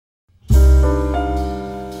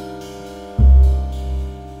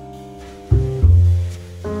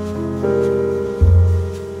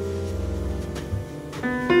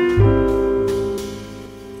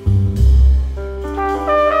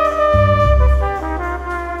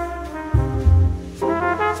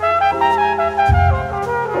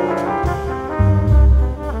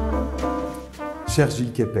Cher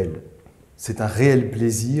Gilles Kepel, c'est un réel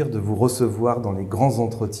plaisir de vous recevoir dans les grands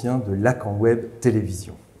entretiens de Lacan Web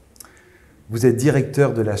Télévision. Vous êtes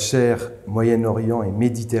directeur de la Chaire Moyen-Orient et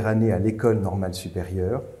Méditerranée à l'École Normale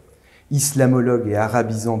Supérieure, islamologue et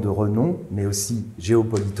arabisant de renom, mais aussi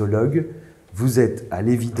géopolitologue. Vous êtes, à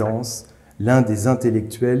l'évidence, l'un des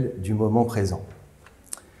intellectuels du moment présent.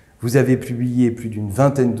 Vous avez publié plus d'une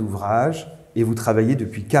vingtaine d'ouvrages et vous travaillez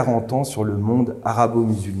depuis 40 ans sur le monde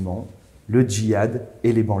arabo-musulman, le djihad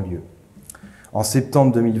et les banlieues. En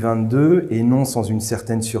septembre 2022, et non sans une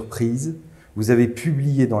certaine surprise, vous avez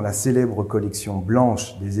publié dans la célèbre collection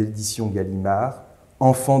blanche des éditions Gallimard «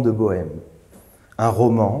 Enfant de Bohême », un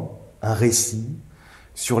roman, un récit,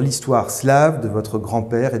 sur l'histoire slave de votre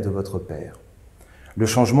grand-père et de votre père. Le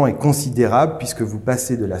changement est considérable puisque vous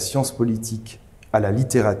passez de la science politique à la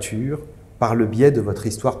littérature par le biais de votre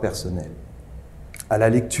histoire personnelle. À la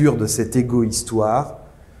lecture de cette égo-histoire,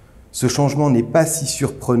 ce changement n'est pas si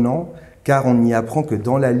surprenant car on y apprend que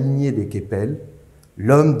dans la lignée des Kepel,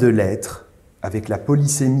 l'homme de l'être, avec la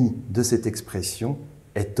polysémie de cette expression,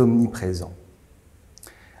 est omniprésent.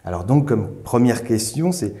 Alors donc, comme première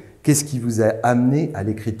question, c'est qu'est-ce qui vous a amené à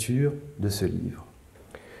l'écriture de ce livre?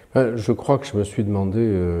 Je crois que je me suis demandé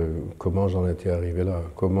comment j'en étais arrivé là,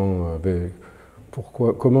 comment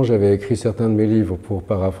j'avais écrit certains de mes livres, pour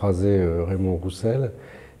paraphraser Raymond Roussel.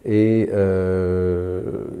 Et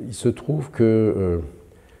il se trouve que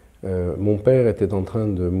mon père était en train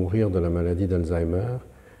de mourir de la maladie d'Alzheimer.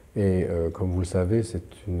 Et comme vous le savez, c'est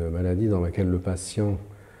une maladie dans laquelle le patient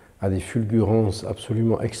a des fulgurances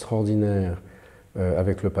absolument extraordinaires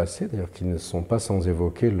avec le passé, d'ailleurs qui ne sont pas sans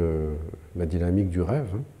évoquer la dynamique du rêve.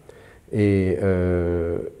 Et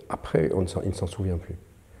après, il ne s'en souvient plus.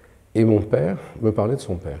 Et mon père me parlait de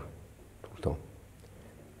son père, tout le temps.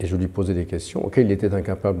 Et je lui posais des questions auxquelles il était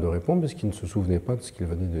incapable de répondre parce qu'il ne se souvenait pas de ce qu'il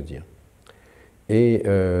venait de dire. Et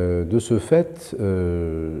de ce fait,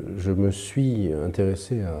 je me suis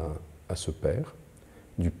intéressé à ce père,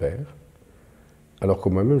 du père, alors que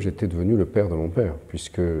moi-même j'étais devenu le père de mon père,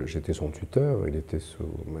 puisque j'étais son tuteur,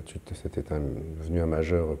 c'était devenu un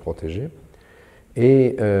majeur protégé.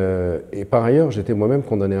 Et par ailleurs, j'étais moi-même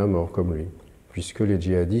condamné à mort comme lui, puisque les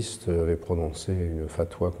djihadistes avaient prononcé une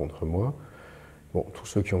fatwa contre moi. Bon, tous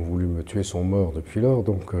ceux qui ont voulu me tuer sont morts depuis lors,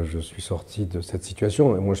 donc je suis sorti de cette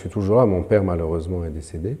situation. Et moi, je suis toujours là. Mon père, malheureusement, est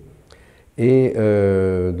décédé. Et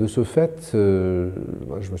de ce fait,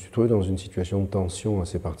 je me suis trouvé dans une situation de tension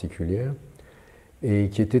assez particulière et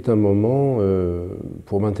qui était un moment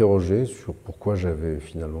pour m'interroger sur pourquoi j'avais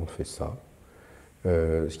finalement fait ça,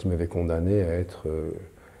 ce qui m'avait condamné à être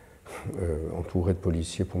entouré de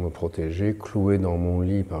policiers pour me protéger, cloué dans mon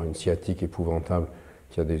lit par une sciatique épouvantable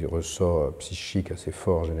qui a des ressorts psychiques assez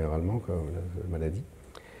forts généralement, comme la maladie.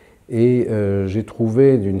 Et j'ai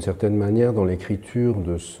trouvé d'une certaine manière dans l'écriture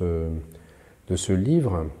de ce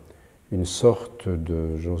livre une sorte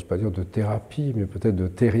de, je n'ose pas dire de thérapie, mais peut-être de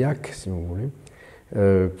thériaque, si vous voulez,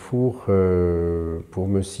 pour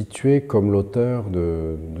me situer comme l'auteur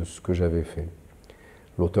de ce que j'avais fait.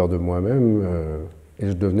 L'auteur de moi-même, et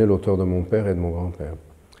je devenais l'auteur de mon père et de mon grand-père.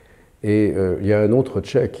 Et il y a un autre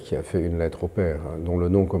Tchèque qui a fait une lettre au père, dont le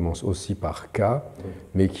nom commence aussi par K,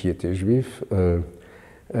 mais qui était juif,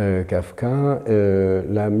 Kafka.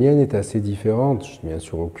 La mienne est assez différente, je n'ai bien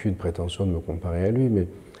sûr aucune prétention de me comparer à lui, mais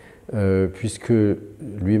puisque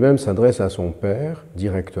lui-même s'adresse à son père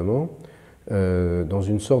directement, dans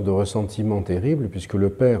une sorte de ressentiment terrible, puisque le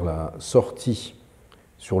père l'a sorti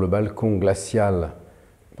sur le balcon glacial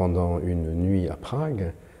pendant une nuit à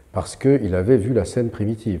Prague, parce qu'il avait vu la scène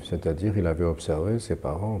primitive, c'est-à-dire il avait observé ses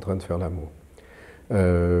parents en train de faire l'amour.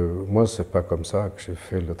 Moi, c'est pas comme ça que j'ai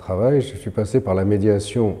fait le travail. Je suis passé par la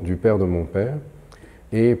médiation du père de mon père,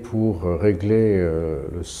 et pour régler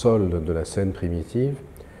le solde de la scène primitive,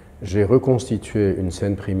 j'ai reconstitué une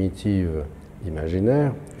scène primitive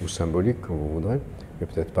imaginaire, ou symbolique, comme vous voudrez, mais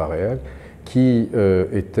peut-être pas réelle, qui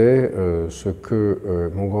était ce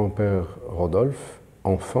que mon grand-père Rodolphe,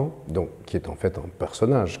 enfant, donc, qui est en fait un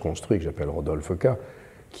personnage construit que j'appelle Rodolphe K,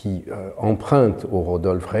 qui emprunte au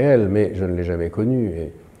Rodolphe réel, mais je ne l'ai jamais connu,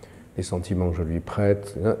 et les sentiments que je lui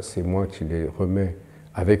prête, c'est moi qui les remets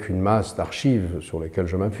avec une masse d'archives sur lesquelles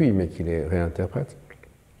je m'appuie, mais qui les réinterprète.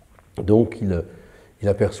 Donc il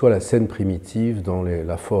aperçoit la scène primitive dans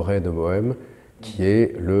la forêt de Bohême, qui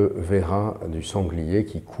est le verra du sanglier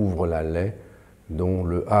qui couvre la laie, dont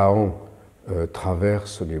le hahan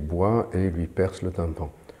traverse les bois et lui perce le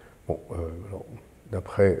tympan. Bon,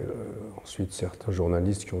 d'après ensuite certains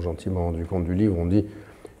journalistes qui ont gentiment rendu compte du livre, ont dit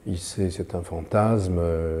c'est un fantasme,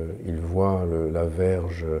 il voit la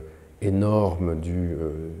verge énorme du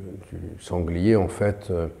sanglier en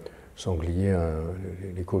fait sangliers,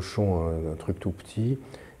 les cochons, un truc tout petit.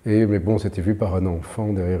 Mais bon, c'était vu par un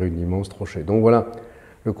enfant derrière une immense trochée. Donc voilà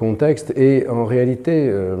le contexte. Et en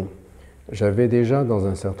réalité, j'avais déjà dans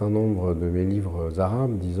un certain nombre de mes livres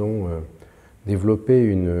arabes, disons, développé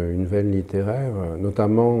une veine littéraire,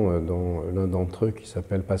 notamment dans l'un d'entre eux qui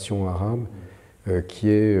s'appelle Passion arabe, qui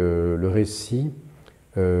est le récit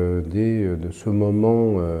de ce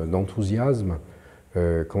moment d'enthousiasme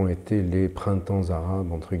qu'ont été les printemps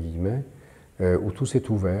arabes, entre guillemets, où tout s'est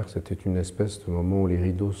ouvert. C'était une espèce de moment où les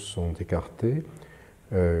rideaux se sont écartés.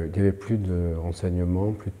 Il n'y avait plus de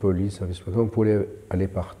renseignements, plus de police, service on pouvait aller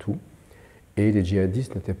partout. Et les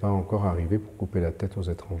djihadistes n'étaient pas encore arrivés pour couper la tête aux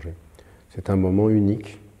étrangers. C'est un moment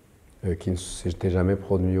unique qui ne s'était jamais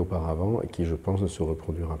produit auparavant et qui, je pense, ne se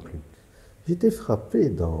reproduira plus. J'étais frappé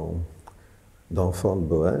dans Enfant de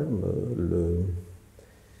Bohême.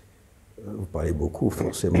 Vous parlez beaucoup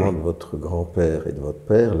forcément de votre grand-père et de votre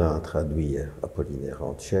père. L'un a traduit Apollinaire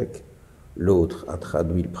en tchèque, l'autre a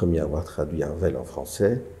traduit, le premier à avoir traduit Harvel en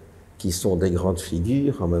français, qui sont des grandes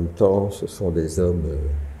figures. En même temps, ce sont des hommes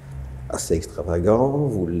assez extravagants.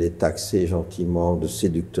 Vous les taxez gentiment de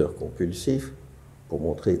séducteurs compulsifs, pour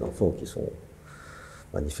montrer, dans le fond, qu'ils sont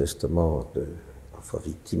manifestement parfois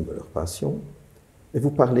victimes de leur passion. Et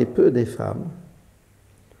vous parlez peu des femmes.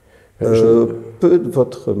 Peu de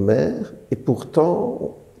votre mère, et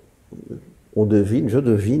pourtant, je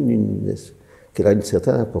devine qu'elle a une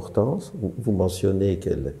certaine importance. Vous mentionnez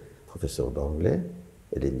qu'elle est professeure d'anglais,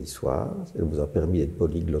 elle est niçoise, elle vous a permis d'être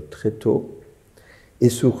polyglotte très tôt, et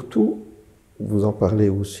surtout, vous en parlez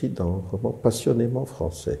aussi dans le roman Passionnément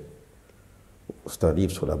français. C'est un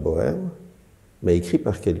livre sur la bohème, mais écrit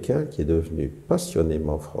par quelqu'un qui est devenu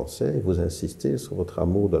passionnément français, et vous insistez sur votre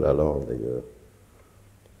amour de la langue d'ailleurs.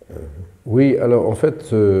 Oui, alors en fait,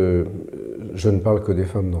 je ne parle que des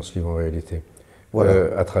femmes dans ce livre en réalité,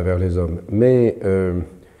 voilà. À travers les hommes. Mais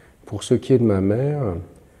pour ce qui est de ma mère,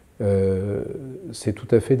 c'est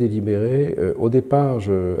tout à fait délibéré. Au départ,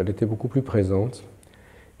 elle était beaucoup plus présente,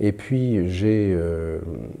 et puis j'ai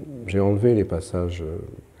enlevé les passages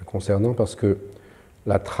concernant parce que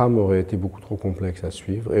la trame aurait été beaucoup trop complexe à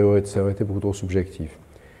suivre et ça aurait été beaucoup trop subjectif.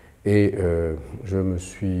 Et je me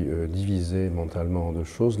suis divisé mentalement en deux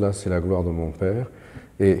choses. Là, c'est la gloire de mon père.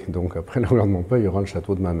 Et donc, après la gloire de mon père, il y aura le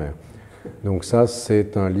château de ma mère. Donc ça,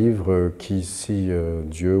 c'est un livre qui, si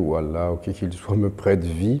Dieu ou Allah, ou qui qu'il soit, me prête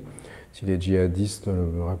vie, si les djihadistes ne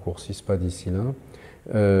me raccourcissent pas d'ici là,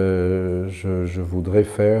 je voudrais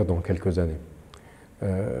faire dans quelques années.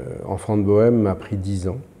 Enfant de Bohême m'a pris 10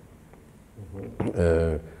 ans.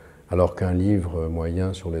 Alors qu'un livre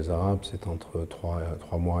moyen sur les Arabes, c'est entre 3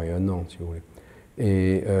 mois et 1 an, si vous voulez.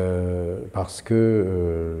 Et parce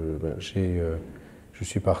que je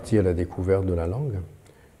suis parti à la découverte de la langue,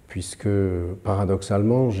 puisque,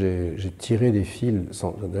 paradoxalement, j'ai tiré des fils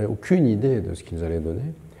sans aucune idée de ce qu'ils allaient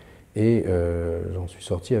donner, et j'en suis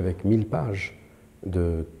sorti avec 1000 pages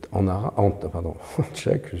en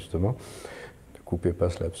tchèque, justement. Coupez pas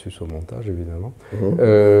ce lapsus au montage, évidemment.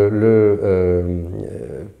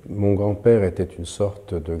 Mon grand-père était une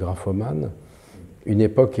sorte de graphomane, une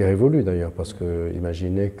époque qui est révolue d'ailleurs, parce que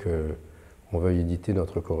imaginez qu'on veuille éditer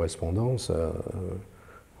notre correspondance,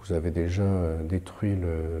 vous avez déjà détruit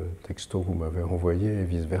le texto que vous m'avez envoyé et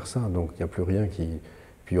vice-versa, donc il n'y a plus rien puis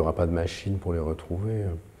il n'y aura pas de machine pour les retrouver.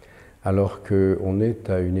 Alors qu'on est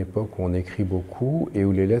à une époque où on écrit beaucoup et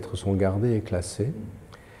où les lettres sont gardées et classées.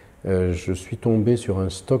 Je suis tombé sur un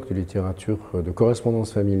stock de littérature de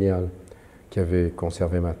correspondance familiale qu'avait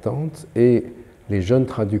conservé ma tante et les jeunes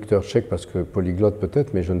traducteurs tchèques, parce que polyglotte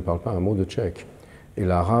peut-être, mais je ne parle pas un mot de tchèque. Et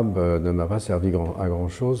l'arabe ne m'a pas servi à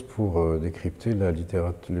grand-chose pour décrypter la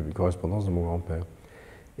correspondance de mon grand-père.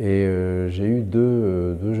 Et j'ai eu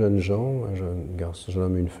deux jeunes gens, un jeune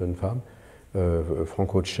homme et une jeune femme,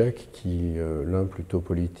 franco-tchèques, l'un plutôt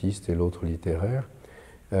politiste et l'autre littéraire,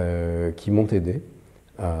 qui m'ont aidé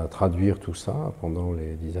à traduire tout ça pendant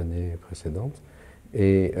les 10 années précédentes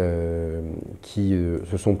et qui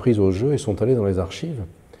se sont prises au jeu et sont allées dans les archives.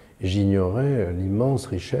 J'ignorais l'immense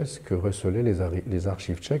richesse que recelaient les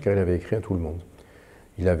archives tchèques, car il avait écrit à tout le monde.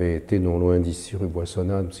 Il avait été non loin d'ici, rue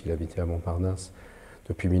Boissonnade, parce qu'il habitait à Montparnasse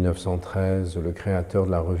depuis 1913, le créateur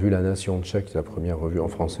de la revue La Nation tchèque, la première revue en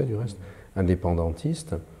français du reste,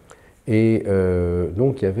 indépendantiste. Et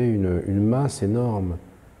donc il y avait une masse énorme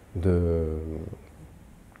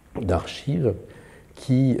d'archives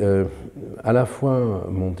qui, à la fois,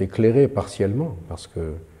 m'ont éclairé partiellement, parce qu'il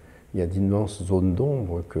y a d'immenses zones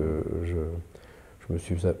d'ombre que je me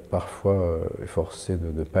suis parfois efforcé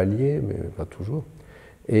de pallier, mais pas toujours.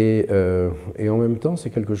 Et en même temps, c'est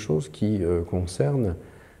quelque chose qui concerne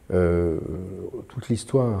toute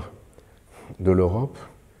l'histoire de l'Europe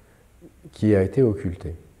qui a été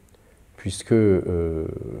occulté, puisque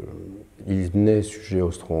il naît sujet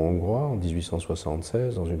austro-hongrois en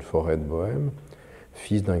 1876 dans une forêt de Bohême,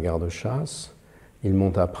 fils d'un garde-chasse. Il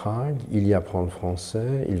monte à Prague, il y apprend le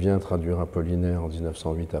français, il vient traduire Apollinaire en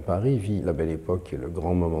 1908 à Paris, il vit la belle époque qui est le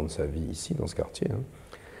grand moment de sa vie ici, dans ce quartier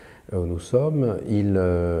où nous sommes.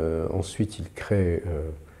 Ensuite, il crée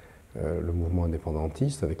le mouvement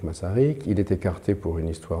indépendantiste avec Masaryk. Il est écarté pour une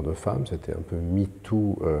histoire de femme, c'était un peu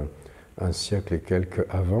MeToo un siècle et quelques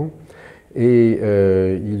avant. Et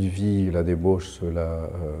il vit la débauche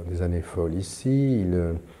des années folles ici.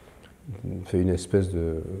 Il fait une espèce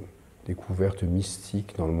de découverte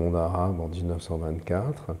mystique dans le monde arabe en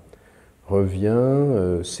 1924.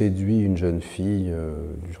 Revient, séduit une jeune fille,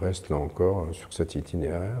 du reste là encore, sur cet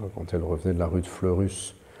itinéraire, quand elle revenait de la rue de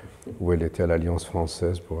Fleurus, où elle était à l'Alliance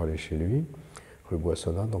française pour aller chez lui, rue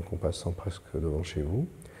Boissonnade, donc en passant presque devant chez vous.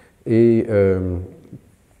 Et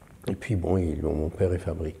puis bon, mon père est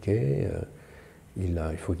fabriqué, il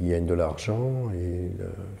faut qu'il gagne de l'argent, et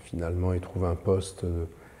finalement il trouve un poste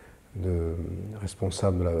de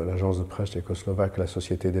responsable de l'agence de presse tchécoslovaque, la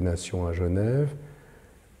Société des Nations à Genève.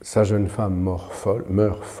 Sa jeune femme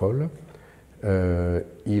meurt folle.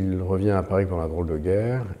 Il revient à Paris pendant la drôle de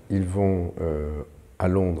guerre. Ils vont à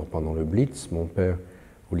Londres pendant le Blitz, mon père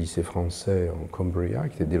au lycée français en Cumbria,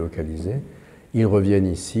 qui était délocalisé. Ils reviennent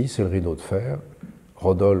ici, c'est le rideau de fer.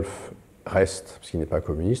 Rodolphe reste, parce qu'il n'est pas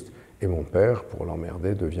communiste, et mon père, pour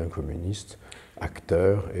l'emmerder, devient communiste,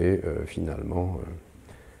 acteur, et finalement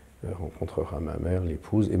rencontrera ma mère,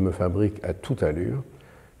 l'épouse, et me fabrique à toute allure,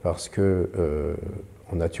 parce que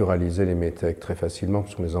on naturalisait les métèques très facilement,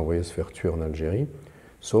 parce qu'on les envoyait se faire tuer en Algérie,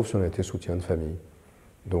 sauf si on était soutien de famille.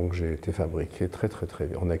 Donc j'ai été fabriqué très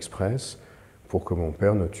vite, en express, pour que mon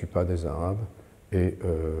père ne tue pas des Arabes et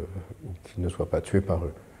qu'il ne soit pas tué par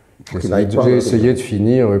eux. J'ai essayé de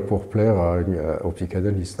finir pour plaire aux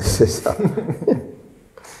psychanalystes. C'est ça.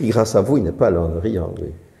 Et grâce à vous, il n'est pas allé en Orient,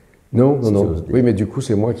 lui. Non. Oui, mais du coup,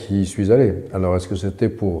 c'est moi qui y suis allé. Alors, est-ce que c'était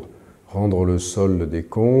pour rendre le solde des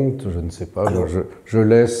comptes? Je ne sais pas. Alors, je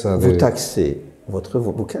laisse à vous taxez,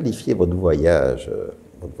 vous qualifiez votre voyage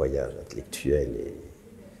intellectuel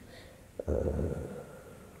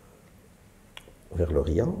vers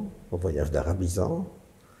l'Orient, votre voyage d'arabisant,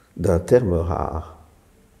 d'un terme rare,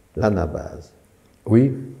 l'anabase.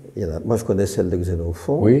 Oui. Moi, je connais celle de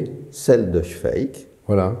Xénophon, oui. Celle de Schweik.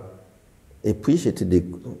 Voilà. Et puis, j'étais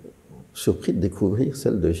surpris de découvrir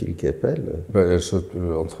celle de Gilles Kepel.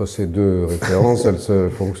 Entre ces deux références, elles se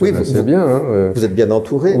fonctionnent assez bien. Hein. Vous êtes bien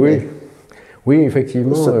entouré. Oui, mais... oui,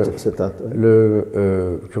 effectivement. C'est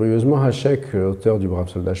curieusement, Hašek, auteur du Brave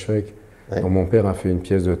soldat Schweik, dont mon père a fait une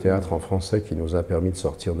pièce de théâtre en français qui nous a permis de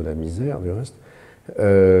sortir de la misère, du reste,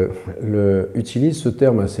 utilise ce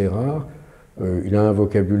terme assez rare. Il a un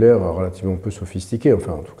vocabulaire relativement peu sophistiqué,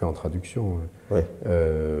 enfin en tout cas en traduction, que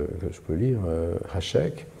je peux lire,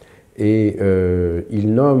 Hašek. Et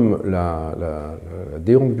il nomme la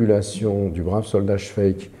déambulation du brave soldat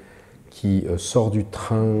Schweik qui sort du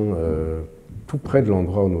train tout près de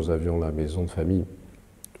l'endroit où nous avions la maison de famille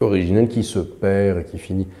originelle, qui se perd et qui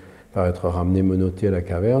finit par être ramené menotté à la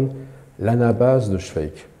caverne, l'anabase de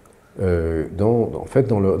Schweik, en fait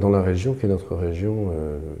dans la région qui est notre région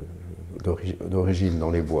d'origine,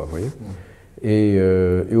 dans les bois, vous voyez. Et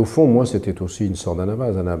au fond, moi, c'était aussi une sorte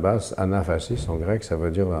d'anabase. Anabas, anaphasis, en grec, ça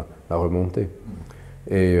veut dire la remontée.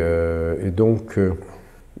 Et donc,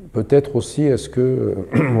 peut-être aussi, est-ce que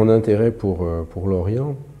mon intérêt pour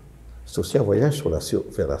l'Orient... C'est aussi un voyage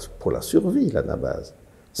pour la survie, l'anabase.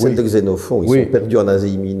 Celle de Xénophon, ils sont perdus en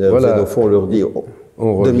Asie mineure. Voilà. Xénophon leur dit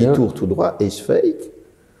demi-tour tout droit, et Schweik.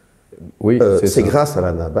 C'est grâce à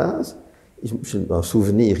l'anabase. Un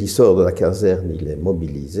souvenir, il sort de la caserne, il est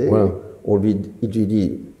mobilisé. Voilà. Il lui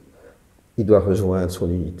dit il doit rejoindre son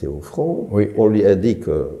unité au front. On lui a dit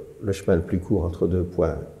que le chemin le plus court entre deux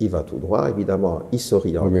points, il va tout droit. Évidemment, il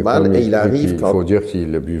s'oriente mal et il arrive quand... Il faut dire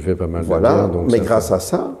qu'il buvait pas mal de bière. Mais grâce à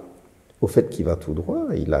ça, au fait qu'il va tout droit,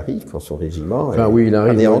 il arrive quand son régiment est il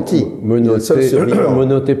arrive anéanti.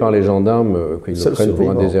 Menotté par les gendarmes, qu'ils le prennent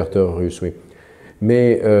pour un déserteur russe. Oui.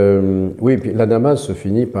 Mais puis l'anabase se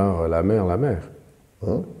finit par la mer.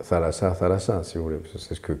 Thalassa, si vous voulez.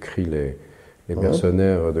 C'est ce que crient les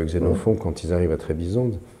mercenaires de Xénophon quand ils arrivent à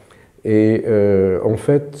Trébizonde. Et en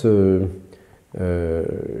fait, il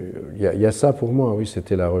y a ça pour moi, oui,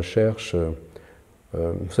 c'était la recherche.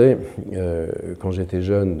 Vous savez, quand j'étais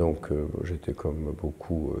jeune, donc j'étais comme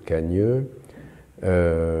beaucoup cagneux.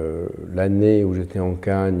 L'année où j'étais en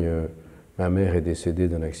Cagne, ma mère est décédée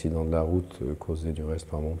d'un accident de la route causé du reste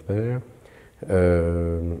par mon père.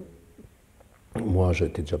 Moi,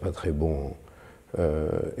 j'étais déjà pas très bon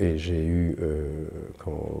Et j'ai eu,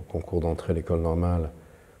 au concours d'entrée à l'école normale,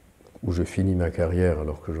 où je finis ma carrière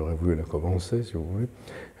alors que j'aurais voulu la commencer, si vous voulez,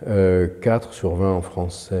 4 sur 20 en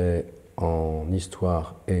français, en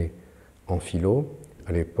histoire et en philo.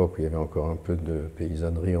 À l'époque, il y avait encore un peu de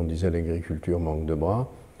paysannerie, on disait l'agriculture manque de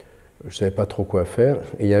bras. Je ne savais pas trop quoi faire.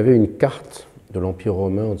 Et il y avait une carte de l'Empire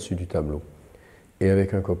romain au-dessus du tableau. Et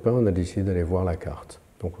avec un copain, on a décidé d'aller voir la carte.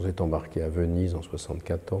 Donc on s'est embarqué à Venise en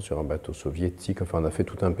 1974 sur un bateau soviétique. Enfin, on a fait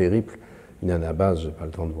tout un périple, une anabase, je n'ai pas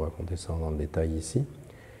le temps de vous raconter ça dans le détail ici.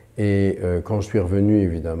 Et quand je suis revenu,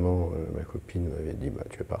 évidemment, ma copine m'avait dit bah, «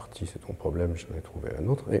 tu es parti, c'est ton problème, j'en ai trouvé un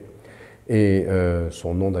autre ». Et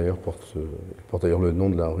son nom d'ailleurs porte d'ailleurs le nom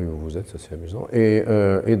de la rue où vous êtes, ça c'est amusant.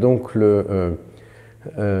 Et donc,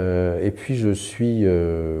 et puis je suis,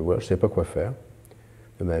 voilà, je ne savais pas quoi faire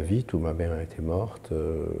de ma vie, toute ma mère était morte,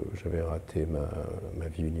 j'avais raté ma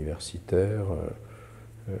vie universitaire,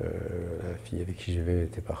 la fille avec qui j'avais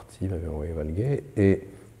était partie, m'avait envoyé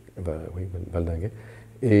valdinguer.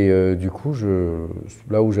 Et du coup,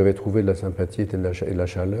 là où j'avais trouvé de la sympathie et de la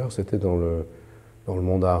chaleur, c'était dans le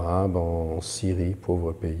monde arabe, en Syrie,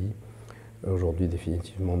 pauvre pays, aujourd'hui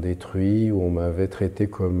définitivement détruit, où on m'avait traité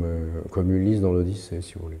comme Ulysse dans l'Odyssée,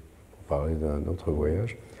 si vous voulez, pour parler d'un autre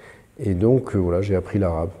voyage. Et donc, voilà, j'ai appris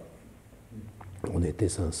l'arabe. On était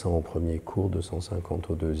 500 au premier cours, 250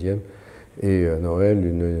 au deuxième, et à Noël,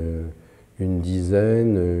 une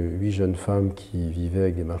dizaine, 8 jeunes femmes qui vivaient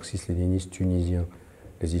avec des marxistes-léninistes tunisiens.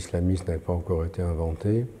 Les islamistes n'avaient pas encore été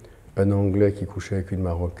inventés. Un Anglais qui couchait avec une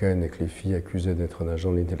Marocaine et que les filles accusaient d'être un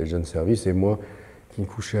agent de l'intelligence service, et moi qui ne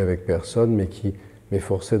couchais avec personne, mais qui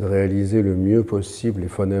m'efforçais de réaliser le mieux possible les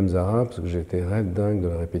phonèmes arabes, parce que j'étais raide dingue de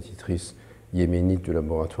la répétitrice yéménite du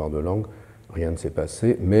laboratoire de langue. Rien ne s'est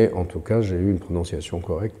passé, mais en tout cas, j'ai eu une prononciation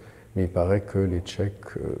correcte. Mais il paraît que les Tchèques,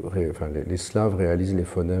 les Slaves réalisent les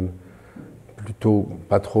phonèmes plutôt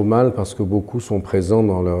pas trop mal, parce que beaucoup sont présents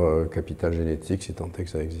dans leur capital génétique, si tant est que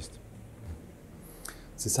ça existe.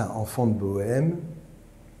 C'est ça, Enfant de Bohême.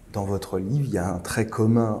 Dans votre livre, il y a un trait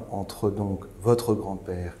commun entre donc votre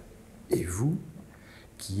grand-père et vous,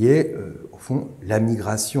 qui est au fond la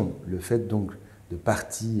migration, le fait donc de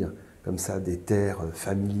partir comme ça des terres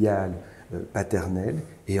familiales, paternelles,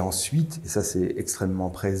 et ensuite, et ça c'est extrêmement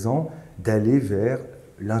présent, d'aller vers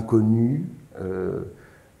l'inconnu,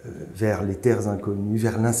 vers les terres inconnues,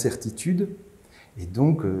 vers l'incertitude. Et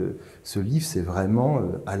donc, ce livre, c'est vraiment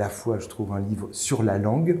à la fois, je trouve, un livre sur la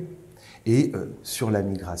langue et sur la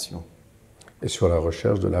migration. Et sur la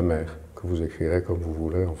recherche de la mer, que vous écrirez comme vous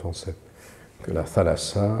voulez en français, que la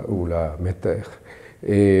thalassa ou la méter.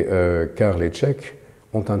 Et car les Tchèques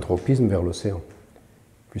ont un tropisme vers l'océan,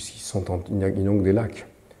 puisqu'ils n'ont que des lacs.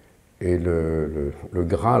 Et le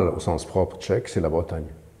Graal, au sens propre tchèque, c'est la Bretagne.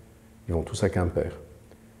 Ils vont tous à Quimper.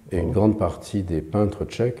 Et une grande partie des peintres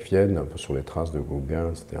tchèques viennent un peu sur les traces de Gauguin,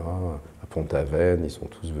 etc., à Pont-Aven, ils sont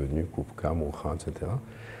tous venus, Kupka, Moukha, etc.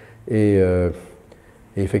 Et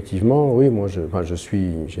effectivement, oui, moi,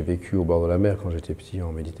 j'ai vécu au bord de la mer quand j'étais petit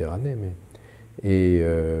en Méditerranée, et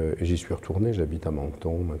j'y suis retourné, j'habite à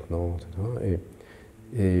Menton maintenant, etc.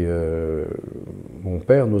 Et mon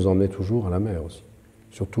père nous emmenait toujours à la mer aussi.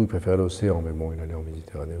 Surtout, il préférait l'océan, mais bon, il allait en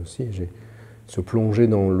Méditerranée aussi. Se plonger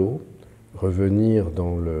dans l'eau, revenir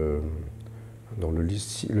dans le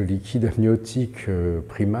liquide amniotique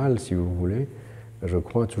primal, si vous voulez, je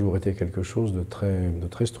crois, a toujours été quelque chose de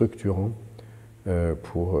très structurant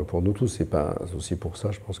pour nous tous. C'est aussi pour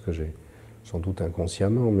ça, je pense que j'ai, sans doute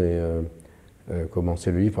inconsciemment, mais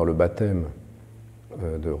commencé le livre par le baptême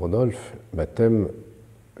de Rodolphe, baptême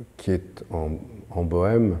qui est en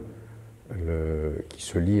Bohême, qui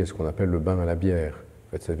se lie à ce qu'on appelle le bain à la bière.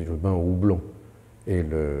 En fait, c'est le bain au houblon. Et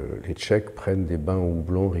les Tchèques prennent des bains au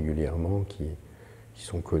houblon régulièrement qui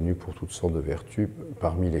sont connus pour toutes sortes de vertus,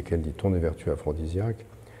 parmi lesquelles, dit-on, des vertus aphrodisiaques.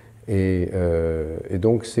 Et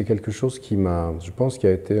donc c'est quelque chose qui m'a, je pense, qui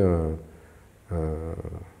a été le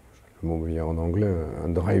mot vient en anglais, un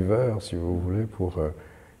driver, si vous voulez,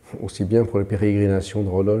 aussi bien pour les pérégrinations de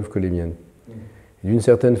Rodolphe que les miennes. D'une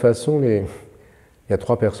certaine façon, il y a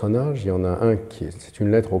 3 personnages. Il y en a un c'est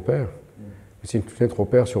une lettre au père, mais c'est une lettre au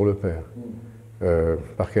père sur le père,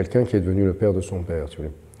 par quelqu'un qui est devenu le père de son père, si vous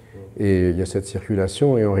voulez. Et il y a cette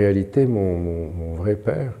circulation, et en réalité, mon vrai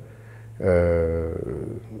père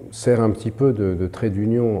sert un petit peu de trait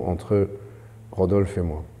d'union entre Rodolphe et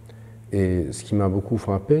moi. Et ce qui m'a beaucoup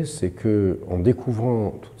frappé, c'est qu'en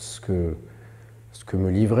découvrant tout ce que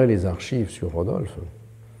me livraient les archives sur Rodolphe,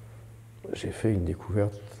 j'ai fait une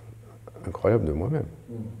découverte incroyable de moi-même.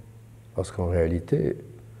 Parce qu'en réalité,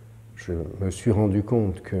 je me suis rendu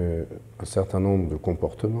compte qu'un certain nombre de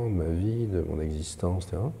comportements de ma vie, de mon existence,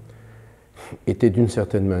 etc., était d'une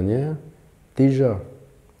certaine manière déjà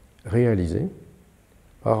réalisé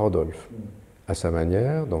par Rodolphe, à sa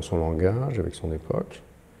manière, dans son langage, avec son époque,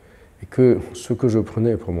 et que ce que je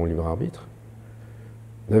prenais pour mon libre arbitre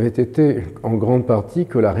n'avait été en grande partie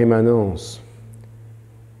que la rémanence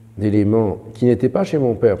d'éléments qui n'étaient pas chez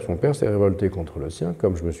mon père, parce que mon père s'est révolté contre le sien,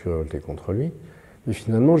 comme je me suis révolté contre lui, mais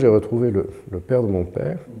finalement j'ai retrouvé le père de mon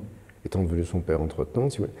père, étant devenu son père entre-temps,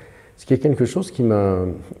 ce qui est quelque chose qui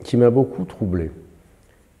m'a beaucoup troublé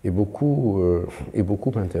et beaucoup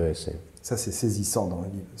intéressé. Ça, c'est saisissant dans le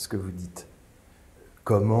livre, ce que vous dites.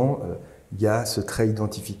 Comment il y a ce trait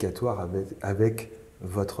identificatoire avec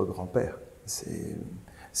votre grand-père.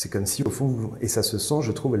 C'est comme si, au fond, et ça se sent,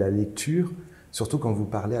 je trouve, à la lecture, surtout quand vous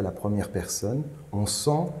parlez à la première personne, on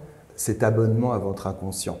sent cet abonnement à votre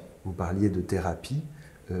inconscient. Vous parliez de thérapie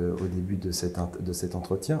au début de cet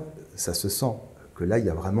entretien, ça se sent que là, il y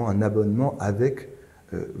a vraiment un abonnement avec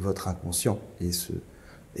votre inconscient. Et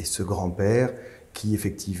ce grand-père qui,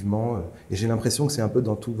 effectivement, et j'ai l'impression que c'est un peu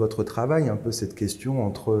dans tout votre travail, un peu cette question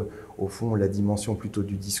entre, au fond, la dimension plutôt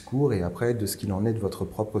du discours et après de ce qu'il en est de votre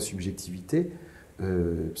propre subjectivité.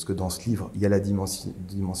 Parce que dans ce livre, il y a la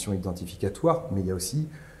dimension identificatoire, mais il y a aussi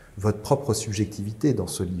votre propre subjectivité dans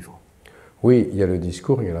ce livre. Oui, il y a le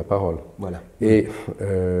discours, il y a la parole. Voilà. Et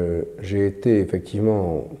j'ai été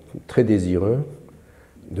effectivement très désireux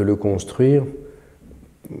de le construire,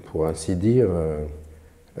 pour ainsi dire,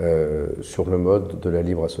 sur le mode de la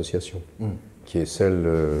libre association, qui est celle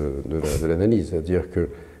de l'analyse. C'est-à-dire qu'il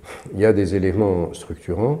y a des éléments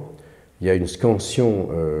structurants, il y a une scansion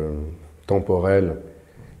temporelle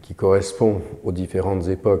qui correspond aux différentes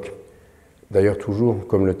époques, d'ailleurs toujours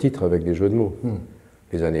comme le titre avec des jeux de mots.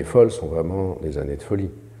 Les années folles sont vraiment des années de folie.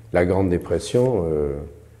 La Grande Dépression,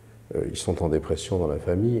 ils sont en dépression dans la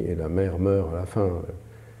famille et la mère meurt à la fin.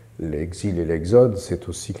 L'exil et l'exode, c'est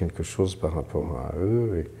aussi quelque chose par rapport à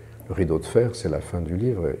eux. Et le rideau de fer, c'est la fin du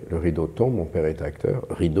livre. Et le rideau tombe, mon père est acteur.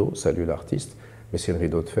 Rideau, salut l'artiste, mais c'est le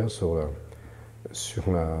rideau de fer sur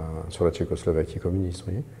la Tchécoslovaquie communiste. Vous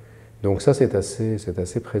voyez. Donc ça, c'est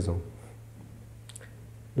assez présent.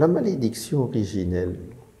 La malédiction originelle,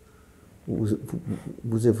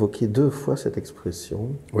 vous évoquez 2 fois cette expression.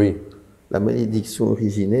 Oui. La malédiction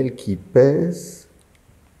originelle qui pèse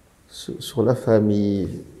sur la famille.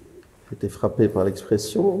 J'étais frappé par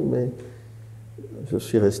l'expression, mais je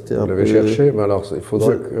suis resté un peu... Vous l'avez cherché, mais alors il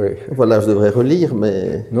faudra que... Oui. Voilà, je devrais relire,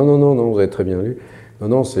 mais... Non, vous avez très bien lu.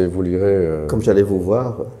 Non, vous lirez... Comme j'allais vous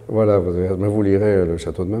voir... Voilà, vous lirez Le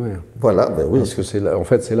Château de ma mère. Voilà, ben oui. Parce que c'est là, en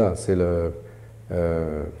fait, c'est là, c'est le...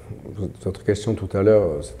 votre question tout à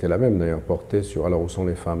l'heure, c'était la même d'ailleurs, portée sur alors où sont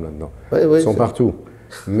les femmes là-dedans. Oui, Elles sont partout,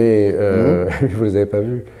 mais vous les avez pas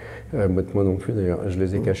vues. Moi non plus d'ailleurs, je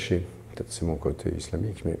les ai cachées. Peut-être c'est mon côté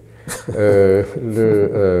islamique, mais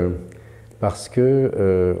parce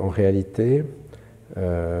que en réalité,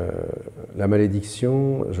 la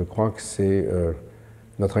malédiction, je crois que c'est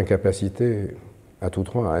notre incapacité à tous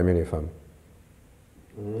trois à aimer les femmes.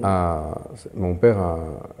 Mon père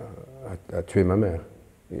a tué ma mère.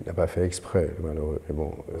 Il n'a pas fait exprès, malheureux. Mais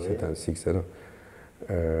bon, c'est ainsi que c'est là.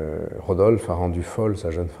 Rodolphe a rendu folle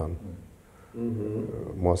sa jeune femme.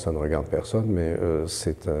 Moi, ça ne regarde personne, mais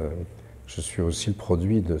je suis aussi le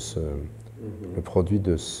produit de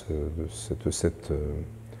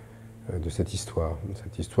cette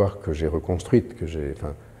histoire que j'ai reconstruite,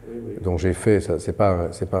 dont j'ai fait. C'est pas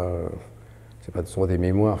ce sont des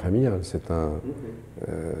mémoires familiales. C'est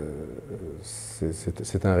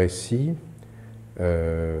un récit.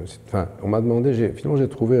 On m'a demandé, finalement j'ai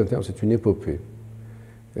trouvé un terme, c'est une épopée.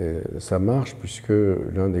 Et ça marche puisque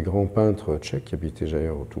l'un des grands peintres tchèques, qui habitait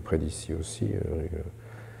d'ailleurs tout près d'ici aussi,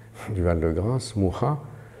 du Val-de-Grâce, Moucha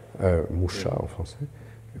en français,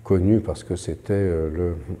 connu parce que c'était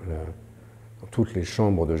dans toutes les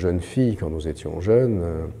chambres de jeunes filles quand nous étions jeunes,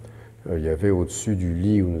 il y avait au-dessus du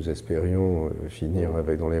lit où nous espérions finir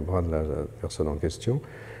dans les bras de la personne en question,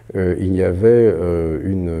 il y avait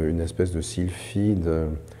une espèce de sylphide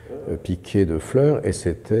piqué de fleurs, et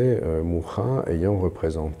c'était Moucha ayant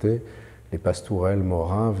représenté les pastourelles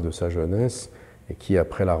moraves de sa jeunesse, et qui,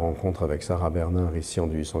 après la rencontre avec Sarah Bernard ici en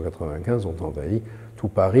 1895, ont envahi tout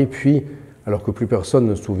Paris, puis, alors que plus personne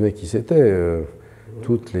ne se souvenait qui c'était,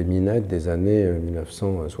 toutes les minettes des années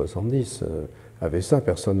 1970 avaient ça,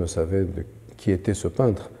 personne ne savait qui était ce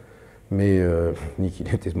peintre, mais ni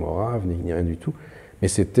qu'il était morave, ni rien du tout, mais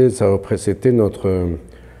c'était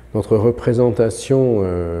notre représentation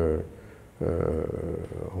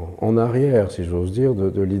en arrière, si j'ose dire,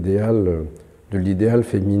 de l'idéal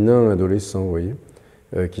féminin adolescent, vous voyez,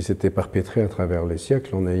 qui s'était perpétré à travers les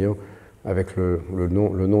siècles en ayant, avec le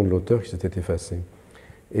nom de l'auteur qui s'était effacé.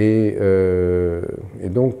 Et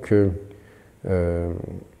donc,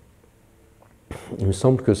 il me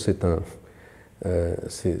semble que c'est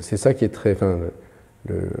ça qui est très... Enfin,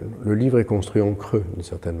 le livre est construit en creux, d'une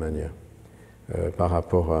certaine manière, par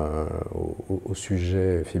rapport au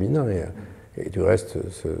sujet féminin. Et du reste,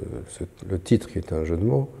 le titre, qui est un jeu de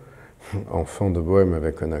mots, Enfant de Bohême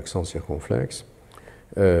avec un accent circonflexe,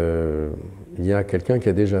 il y a quelqu'un qui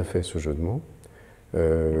a déjà fait ce jeu de mots,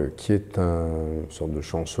 qui est une sorte de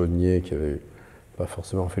chansonnier qui n'avait pas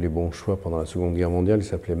forcément fait les bons choix pendant la Seconde Guerre mondiale, qui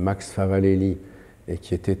s'appelait Max Favalelli, et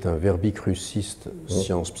qui était un verbicruciste,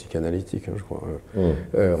 science psychanalytique, hein, je crois,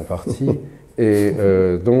 en partie. Et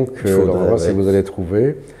donc, on va voir si vous allez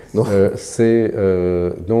trouver. C'est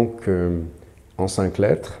donc, en 5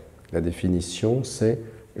 lettres, la définition, c'est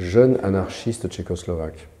 « jeune anarchiste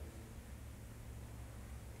tchécoslovaque ».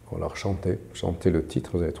 Alors chantez le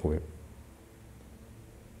titre, vous allez trouver.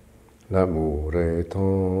 L'amour est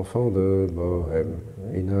enfant de Bohême,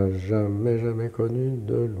 il n'a jamais connu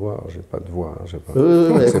de loi. J'ai pas de voix, hein, c'est pas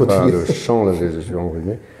le chant, là, je suis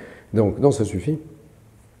enrhumé. Donc, non, ça suffit.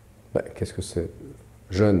 Ben, qu'est-ce que c'est?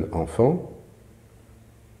 Jeune enfant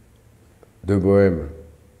de Bohême,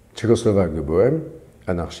 tchécoslovaque de Bohême,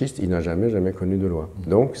 anarchiste, il n'a jamais connu de loi.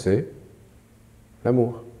 Donc, c'est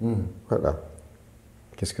l'amour. Voilà.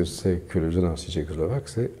 Qu'est-ce que c'est que le jeune anarchiste tchécoslovaque?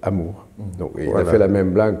 C'est amour. Donc, il a fait la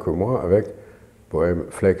même blague que moi avec Bohême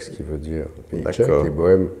flex, qui veut dire pays tchèque, et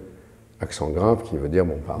Bohême accent grave, qui veut dire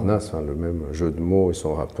Montparnasse, enfin, le même jeu de mots et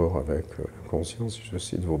son rapport avec l'inconscient, si je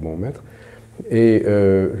cite vos bons maîtres. Et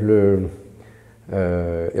en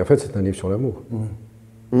fait, c'est un livre sur l'amour.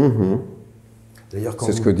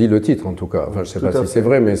 C'est ce que dit le titre, en tout cas. Enfin, je ne sais pas si c'est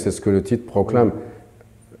vrai, mais c'est ce que le titre proclame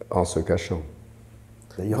en se cachant.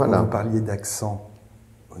 D'ailleurs, quand vous parliez d'accent,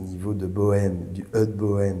 au niveau de Bohême, du « de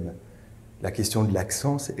Bohême », la question de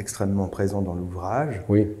l'accent, c'est extrêmement présent dans l'ouvrage.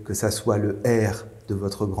 Oui. Que ça soit le R de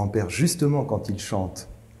votre grand-père, justement quand il chante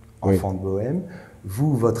 « Enfant de Bohême »,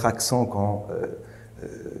 vous, votre accent quand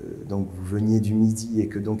donc vous veniez du Midi et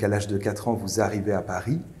que donc à l'âge de 4 ans, vous arrivez à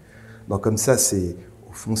Paris. Donc comme ça, c'est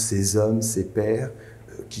au fond ces hommes, ces pères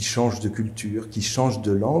qui changent de culture, qui changent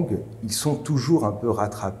de langue, ils sont toujours un peu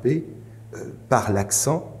rattrapés par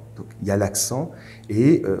l'accent. Donc, il y a l'accent,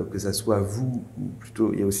 et que ça soit vous, ou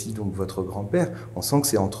plutôt, il y a aussi donc votre grand-père, on sent que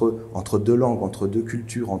c'est entre deux langues, entre deux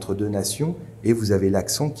cultures, entre deux nations, et vous avez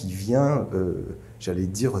l'accent qui vient, j'allais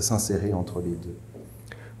dire, s'insérer entre les deux.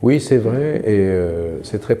 Oui, c'est vrai, et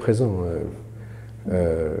c'est très présent.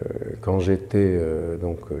 Quand j'ai été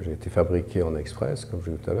fabriqué en express, comme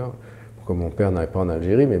je disais tout à l'heure, pour que mon père n'aille pas en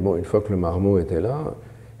Algérie, mais bon, une fois que le marmot était là,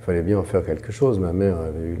 il fallait bien en faire quelque chose. Ma mère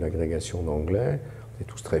avait eu l'agrégation d'anglais. On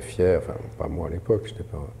était tous très fiers, enfin pas moi à l'époque, je n'étais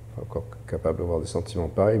pas encore capable d'avoir des sentiments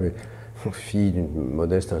pareils, mais fille d'une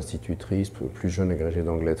modeste institutrice, plus jeune agrégée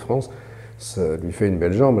d'anglais de France, ça lui fait une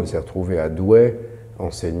belle jambe. Elle s'est retrouvée à Douai,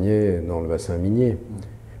 enseigner dans le bassin minier.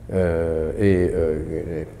 Elle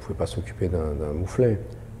ne pouvait pas s'occuper d'un mouflet.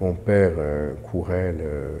 Mon père courait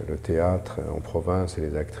le théâtre en province et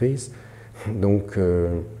les actrices. Donc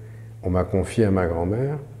on m'a confié à ma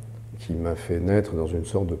grand-mère, qui m'a fait naître dans vivre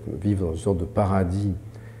dans une sorte de paradis,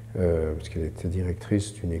 parce qu'elle était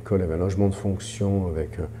directrice d'une école, avec un logement de fonction,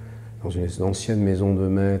 dans une ancienne maison de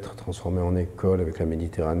maître transformée en école, avec la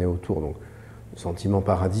Méditerranée autour, donc un sentiment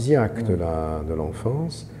paradisiaque de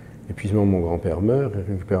l'enfance. Et puis mon grand-père meurt, il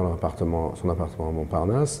récupère son appartement à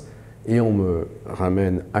Montparnasse, et on me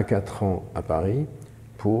ramène à 4 ans à Paris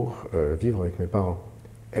pour vivre avec mes parents.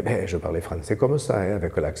 Eh bien, je parlais français comme ça, hein,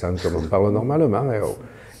 avec l'accent comme on parle normalement. Hein, oh.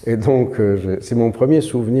 Et donc, c'est mon premier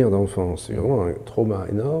souvenir d'enfance. C'est vraiment un trauma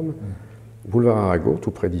énorme. Boulevard Arago,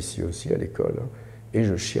 tout près d'ici aussi, à l'école. Hein, et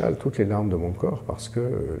je chiale toutes les larmes de mon corps parce que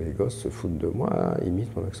les gosses se foutent de moi,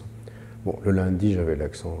 imitent mon accent. Bon, le lundi, j'avais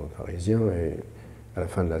l'accent parisien et à la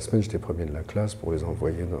fin de la semaine, j'étais premier de la classe pour les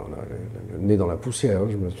envoyer le nez dans la poussière. Hein,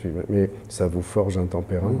 mais ça vous forge un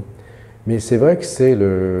tempérament. Mais c'est vrai que c'est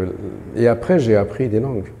Et après, j'ai appris des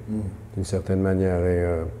langues, d'une certaine manière.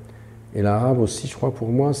 Et l'arabe aussi, je crois, pour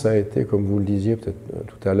moi, ça a été, comme vous le disiez peut-être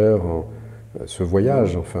tout à l'heure, ce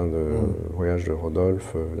voyage, voyage de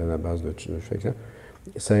Rodolphe, l'anabase de Tchèque,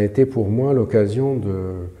 ça a été pour moi l'occasion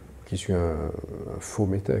qui suis un faux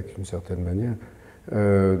métèque, d'une certaine manière,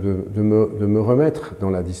 de me remettre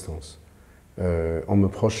dans la distance, en me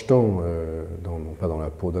projetant, non pas dans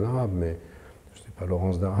la peau de l'arabe, mais pas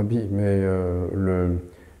Laurence d'Arabie, mais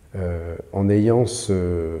en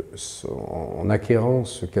acquérant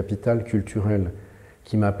ce capital culturel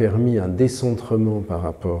qui m'a permis un décentrement par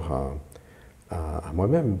rapport à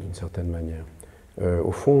moi-même, d'une certaine manière.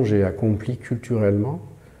 Au fond, j'ai accompli culturellement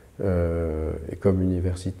et comme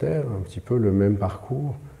universitaire, un petit peu le même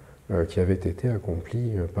parcours qui avait été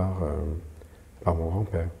accompli par mon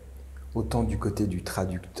grand-père. Autant du côté du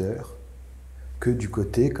traducteur que du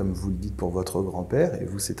côté, comme vous le dites pour votre grand-père, et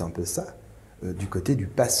vous c'est un peu ça, du côté du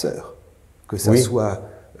passeur. Que ça soit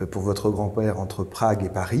pour votre grand-père entre Prague et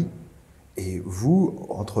Paris, et vous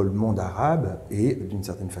entre le monde arabe et d'une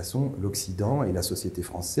certaine façon l'Occident et la société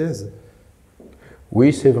française.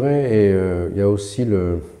 Oui, c'est vrai, et il y a aussi,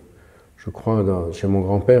 je crois, chez mon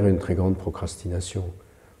grand-père, une très grande procrastination.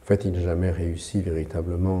 En fait, il n'a jamais réussi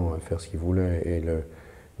véritablement à faire ce qu'il voulait, et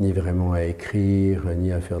ni vraiment à écrire,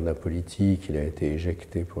 ni à faire de la politique. Il a été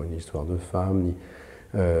éjecté pour une histoire de femme,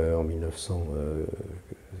 en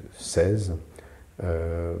 1916.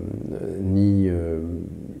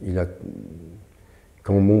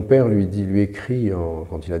 Quand mon père lui écrit,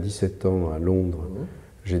 quand il a 17 ans à Londres,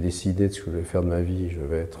 j'ai décidé de ce que je vais faire de ma vie, je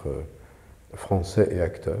vais être français et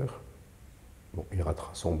acteur. Bon, il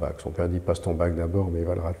ratera son bac. Son père dit passe ton bac d'abord, mais il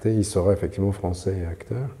va le rater. Il sera effectivement français et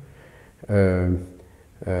acteur.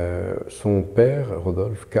 Son père,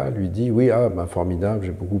 Rodolphe K, lui dit oui, formidable,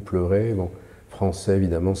 j'ai beaucoup pleuré. Bon, français,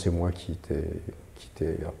 évidemment, c'est moi qui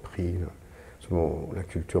t'ai appris la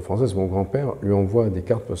culture française. Mon grand-père lui envoie des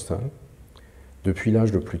cartes postales depuis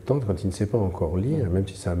l'âge le plus tendre, quand il ne sait pas encore lire, même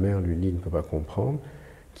si sa mère lui lit, il ne peut pas comprendre,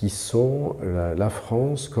 qui sont la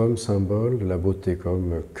France comme symbole de la beauté,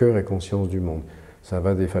 comme cœur et conscience du monde. Ça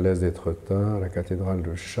va des falaises d'Entretien à la cathédrale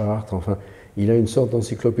de Chartres, enfin, il a une sorte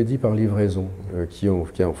d'encyclopédie par livraison qui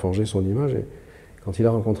a forgé son image. Et quand il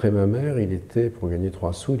a rencontré ma mère, il était, pour gagner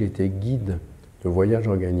 3 sous, il était guide de voyage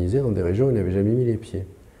organisé dans des régions où il n'avait jamais mis les pieds.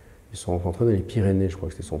 Ils se sont rencontrés dans les Pyrénées, je crois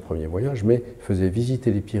que c'était son premier voyage, mais il faisait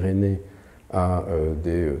visiter les Pyrénées à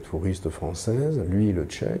des touristes françaises, lui le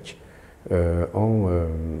tchèque, en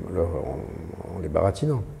les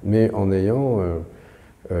baratinant, mais en ayant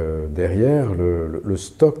derrière le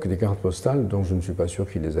stock des cartes postales, dont je ne suis pas sûr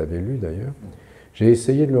qu'il les avait lues d'ailleurs. J'ai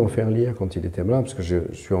essayé de lui en faire lire quand il était malade, parce que je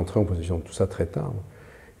suis entré en possession de tout ça très tard.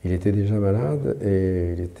 Il était déjà malade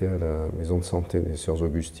et il était à la maison de santé des Sœurs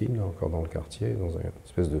Augustines, là, encore dans le quartier, dans une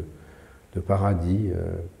espèce de paradis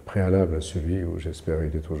préalable à celui où j'espère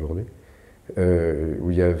il est aujourd'hui.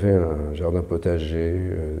 Où il y avait un jardin potager,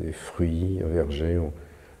 des fruits, un verger,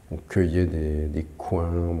 on cueillait des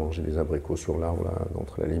coings, on mangeait des abricots sur l'arbre, là,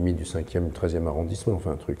 entre la limite du 5e et le 13e arrondissement,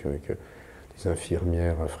 enfin un truc avec des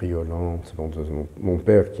infirmières affriolantes. Mon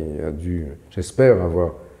père qui a dû, j'espère,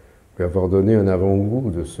 avoir donné un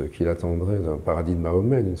avant-goût de ce qu'il attendrait d'un paradis de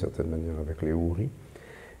Mahomet, d'une certaine manière, avec les houris,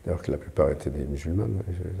 d'ailleurs que la plupart étaient des musulmanes,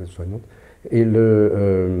 les soignantes. Et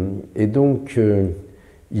donc,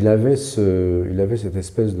 il avait cette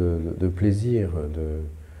espèce de plaisir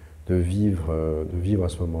de vivre à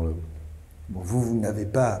ce moment-là. Bon, vous n'avez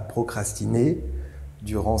pas procrastiné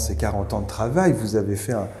durant ces 40 ans de travail. Vous avez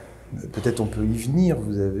fait peut-être on peut y venir,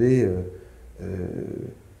 vous avez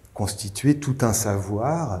constitué tout un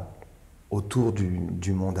savoir autour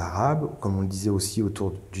du monde arabe, comme on le disait aussi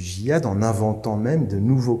autour du djihad, en inventant même de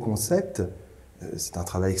nouveaux concepts. C'est un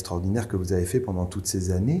travail extraordinaire que vous avez fait pendant toutes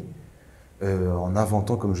ces années. En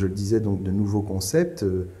inventant, comme je le disais, donc de nouveaux concepts,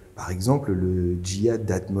 par exemple le djihad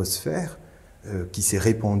d'atmosphère, qui s'est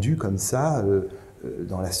répandu comme ça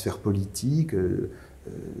dans la sphère politique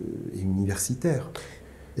et universitaire.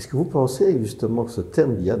 Est-ce que vous pensez justement que ce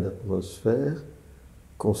terme djihad d'atmosphère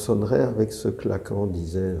consonnerait avec ce que Lacan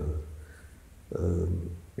disait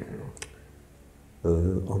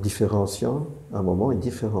en différenciant, à un moment, il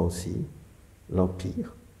différencie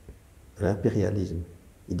l'empire de l'impérialisme.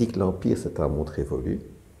 Il dit que l'Empire, c'est un monde révolu.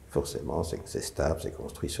 Forcément, c'est stable, c'est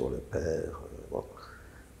construit sur le père. Bon.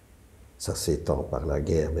 Ça s'étend par la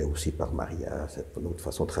guerre, mais aussi par mariage, c'est une autre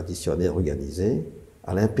façon traditionnelle organisée.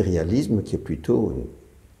 À l'impérialisme, qui est plutôt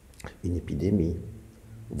une épidémie,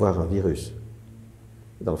 voire un virus.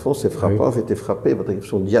 Dans le fond, c'est frappant, vous été frappé, votre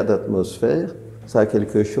expression djihad d'atmosphère, ça a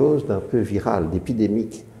quelque chose d'un peu viral,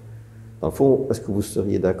 d'épidémique. Dans le fond, est-ce que vous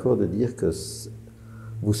seriez d'accord de dire que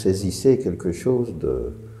vous saisissez quelque chose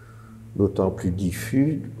d'autant plus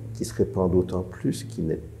diffus, qui se répand d'autant plus, qui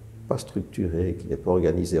n'est pas structuré, qui n'est pas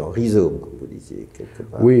organisé en rhizome, comme vous disiez, quelque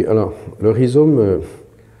part. Oui, alors, le rhizome,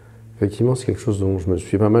 effectivement, c'est quelque chose dont je me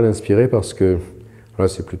suis pas mal inspiré, parce que, là,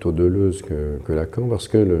 c'est plutôt Deleuze que Lacan, parce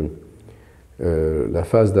que la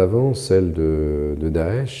phase d'avant, celle de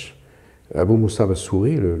Daesh, Abou Moussa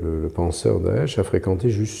Bassouri, le penseur Daesh, a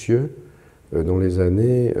fréquenté Jussieu dans les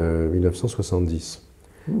années 1970.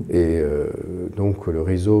 Et donc le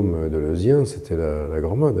rhizome deleuzien, c'était la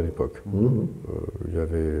grande mode à l'époque. Il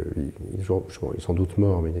est sans doute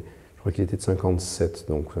mort, mais je crois qu'il était de 57,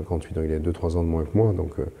 donc 58, donc il a 2-3 ans de moins que moi,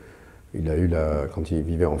 donc il a eu quand il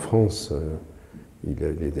vivait en France,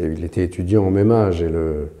 il était étudiant en même âge et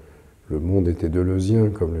le monde était deleuzien,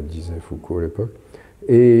 comme le disait Foucault à l'époque.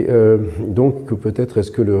 Et donc peut-être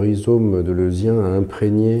est-ce que le rhizome deleuzien a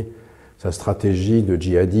imprégné sa stratégie de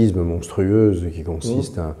djihadisme monstrueuse qui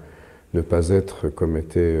consiste à ne pas être comme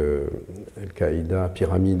était Al-Qaïda,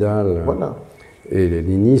 pyramidal et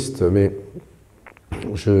léniniste, mais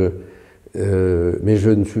je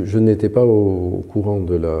n'étais pas au courant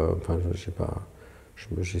de la... Enfin, je sais pas,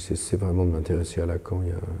 j'ai cessé vraiment de m'intéresser à Lacan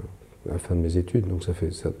à la fin de mes études, donc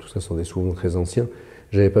tout ça sont des souvenirs très anciens.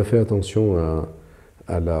 Je n'avais pas fait attention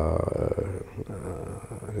à la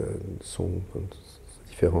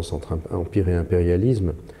différence entre empire et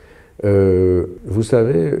impérialisme. Vous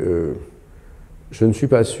savez, je ne suis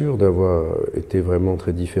pas sûr d'avoir été vraiment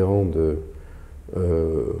très différent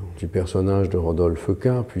du personnage de Rodolphe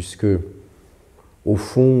K, puisque, au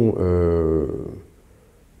fond,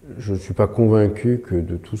 je ne suis pas convaincu que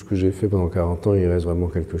de tout ce que j'ai fait pendant 40 ans, il reste vraiment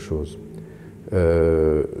quelque chose.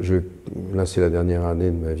 Là, c'est la dernière année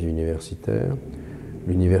de ma vie universitaire.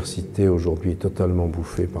 L'université, aujourd'hui, est totalement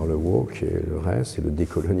bouffée par le woke et le reste, et le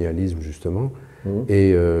décolonialisme, justement.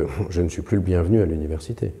 Et je ne suis plus le bienvenu à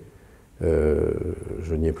l'université.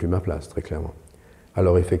 Je n'y ai plus ma place, très clairement.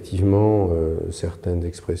 Alors, effectivement, certaines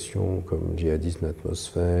expressions comme djihadisme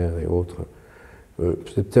d'atmosphère et autres,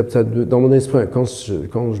 dans mon esprit, quand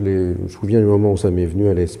je me souviens du moment où ça m'est venu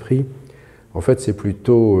à l'esprit, en fait, c'est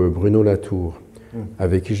plutôt Bruno Latour,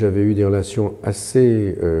 avec qui j'avais eu des relations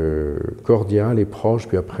assez cordiales et proches,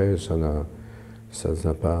 puis après, ça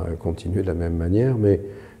n'a pas continué de la même manière, mais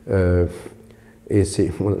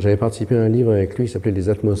j'avais participé à un livre avec lui qui s'appelait « Les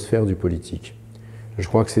atmosphères du politique ». Je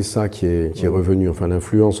crois que c'est ça qui est revenu, enfin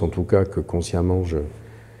l'influence en tout cas que consciemment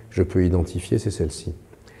je peux identifier, c'est celle-ci.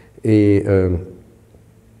 Et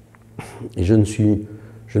je ne suis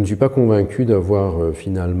pas convaincu d'avoir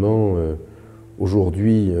finalement,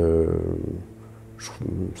 aujourd'hui,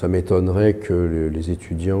 ça m'étonnerait que les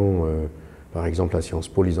étudiants, par exemple à Sciences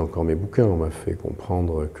Po, lisent encore mes bouquins. On m'a fait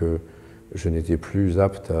comprendre que je n'étais plus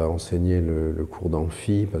apte à enseigner le cours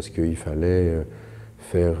d'amphi parce qu'il fallait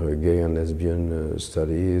faire Gay and Lesbian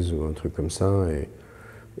Studies ou un truc comme ça.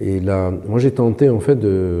 Et là, moi j'ai tenté en fait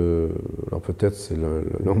alors peut-être c'est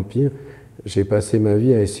l'Empire, j'ai passé ma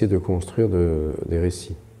vie à essayer de construire des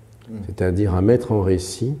récits. C'est-à-dire à mettre en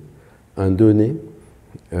récit un donné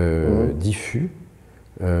diffus,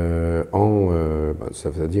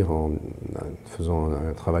 c'est-à-dire en faisant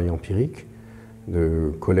un travail empirique,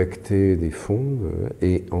 de collecter des fonds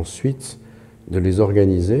et ensuite de les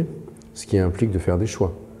organiser, ce qui implique de faire des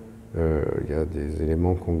choix. Il y a des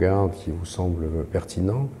éléments qu'on garde qui vous semblent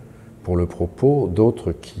pertinents pour le propos,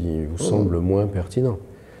 d'autres qui vous semblent moins pertinents.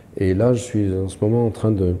 Et là, je suis en ce moment en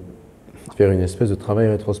train de faire une espèce de travail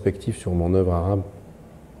rétrospectif sur mon œuvre arabe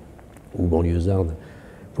ou banlieusarde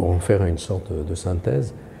pour en faire une sorte de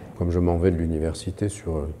synthèse. Comme je m'en vais de l'université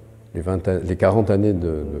sur les 40 années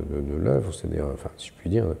de l'œuvre, c'est-à-dire, enfin, si je puis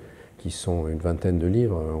dire, qui sont une vingtaine de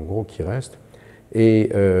livres, en gros, qui restent. Et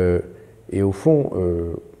au fond,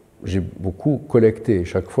 j'ai beaucoup collecté.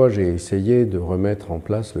 Chaque fois, j'ai essayé de remettre en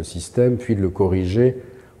place le système, puis de le corriger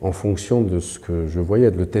en fonction de ce que je voyais,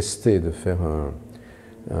 de le tester, de faire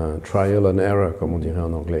un trial and error, comme on dirait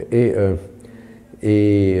en anglais.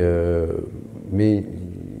 Mais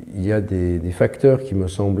il y a des facteurs qui me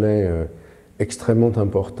semblaient extrêmement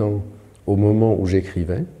importants au moment où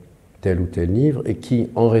j'écrivais tel ou tel livre et qui,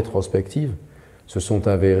 en rétrospective, se sont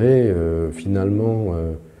avérés finalement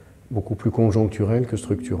beaucoup plus conjoncturels que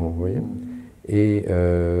structurants, vous voyez. Et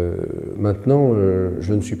maintenant,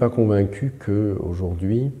 je ne suis pas convaincu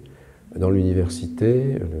qu'aujourd'hui, dans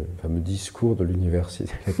l'université, le fameux discours de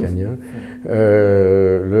l'université lacanien,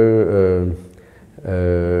 le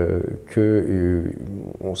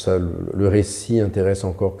récit intéresse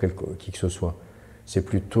encore qui que ce soit. C'est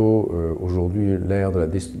plutôt aujourd'hui l'ère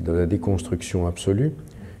de la déconstruction absolue,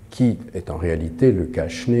 qui est en réalité le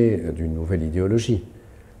cache-nez d'une nouvelle idéologie.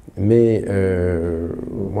 Mais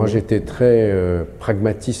moi j'étais très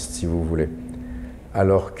pragmatiste, si vous voulez.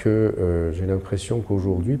 Alors que j'ai l'impression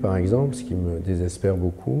qu'aujourd'hui, par exemple, ce qui me désespère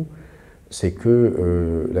beaucoup, c'est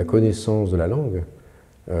que la connaissance de la langue,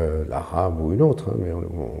 l'arabe ou une autre,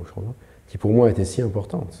 qui pour moi était si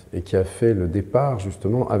importante et qui a fait le départ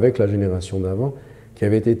justement avec la génération d'avant, qui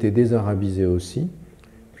avait été désarabisée aussi,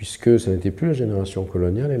 puisque ce n'était plus la génération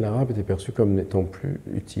coloniale et l'arabe était perçu comme n'étant plus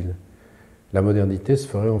utile. La modernité se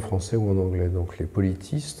ferait en français ou en anglais. Donc les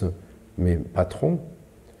politistes, mes patrons,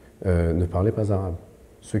 ne parlaient pas arabe.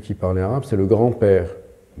 Ceux qui parlaient arabe, c'est le grand-père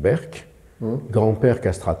Berck, grand-père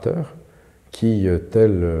castrateur, qui,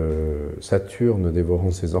 tel Saturne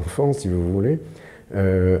dévorant ses enfants, si vous voulez,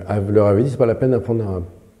 leur avait dit c'est pas la peine d'apprendre l'arabe.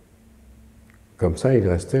 Comme ça, il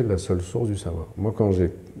restait la seule source du savoir. Moi, quand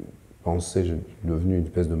j'ai pensé, j'ai devenu une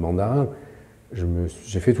espèce de mandarin,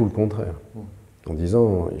 j'ai fait tout le contraire, en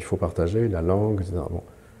disant il faut partager la langue, etc. Bon.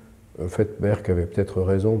 En fait, Berck avait peut-être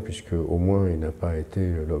raison, puisque au moins il n'a pas été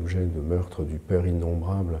l'objet de meurtres du père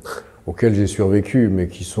innombrable, auxquels j'ai survécu, mais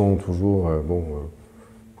qui sont toujours,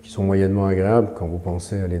 qui sont moyennement agréables quand vous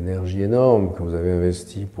pensez à l'énergie énorme que vous avez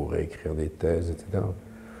investie pour réécrire des thèses, etc.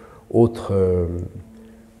 Autre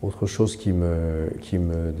chose qui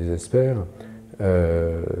me désespère,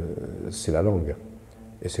 c'est la langue.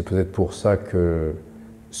 Et c'est peut-être pour ça que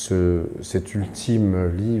cet ultime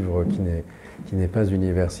livre qui n'est pas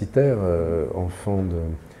universitaire, Enfant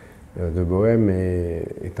de Bohême,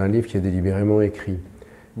 est un livre qui est délibérément écrit.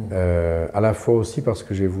 À la fois aussi parce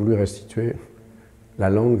que j'ai voulu restituer la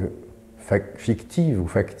langue fictive ou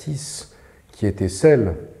factice qui était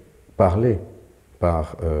celle parlée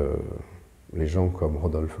par les gens comme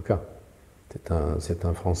Rodolphe K. C'est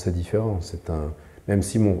un français différent, même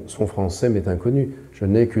si son français m'est inconnu, je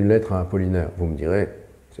n'ai qu'une lettre à Apollinaire. Vous me direz,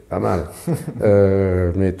 c'est pas mal,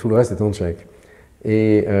 mais tout le reste est en tchèque.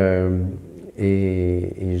 Et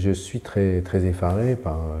je suis très, très effaré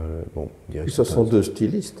par, ce sont deux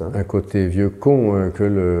stylistes. Hein. Un côté vieux con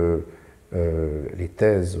que les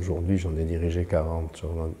thèses, aujourd'hui j'en ai dirigé 40,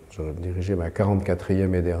 j'en ai dirigé ma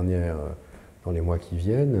 44e et dernière dans les mois qui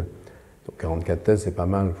viennent. Donc 44 thèses, c'est pas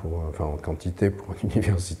mal, en quantité pour un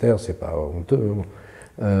universitaire, c'est pas honteux.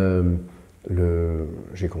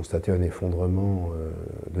 J'ai constaté un effondrement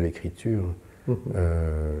de l'écriture,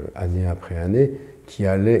 année après année, qui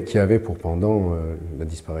avait pour pendant la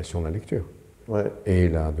disparition de la lecture et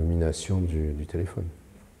la domination du téléphone.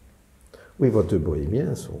 Oui, vos deux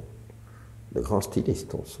bohémiens sont de grands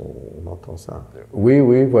stylistes, on entend ça. Oui,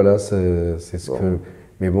 voilà, c'est ce que...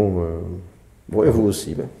 Mais bon... oui, vous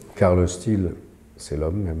aussi. Ben. Car le style, c'est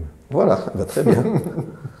l'homme même. Voilà, très bien.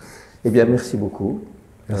 Eh bien, merci beaucoup.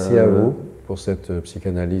 Merci à vous pour cette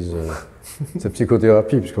psychanalyse, cette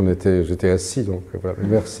psychothérapie, j'étais assis, donc voilà.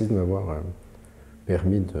 Merci de m'avoir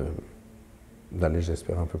permis d'aller,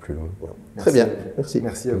 j'espère, un peu plus loin. Très bien, merci.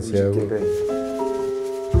 Merci à vous, Gilles Kepel.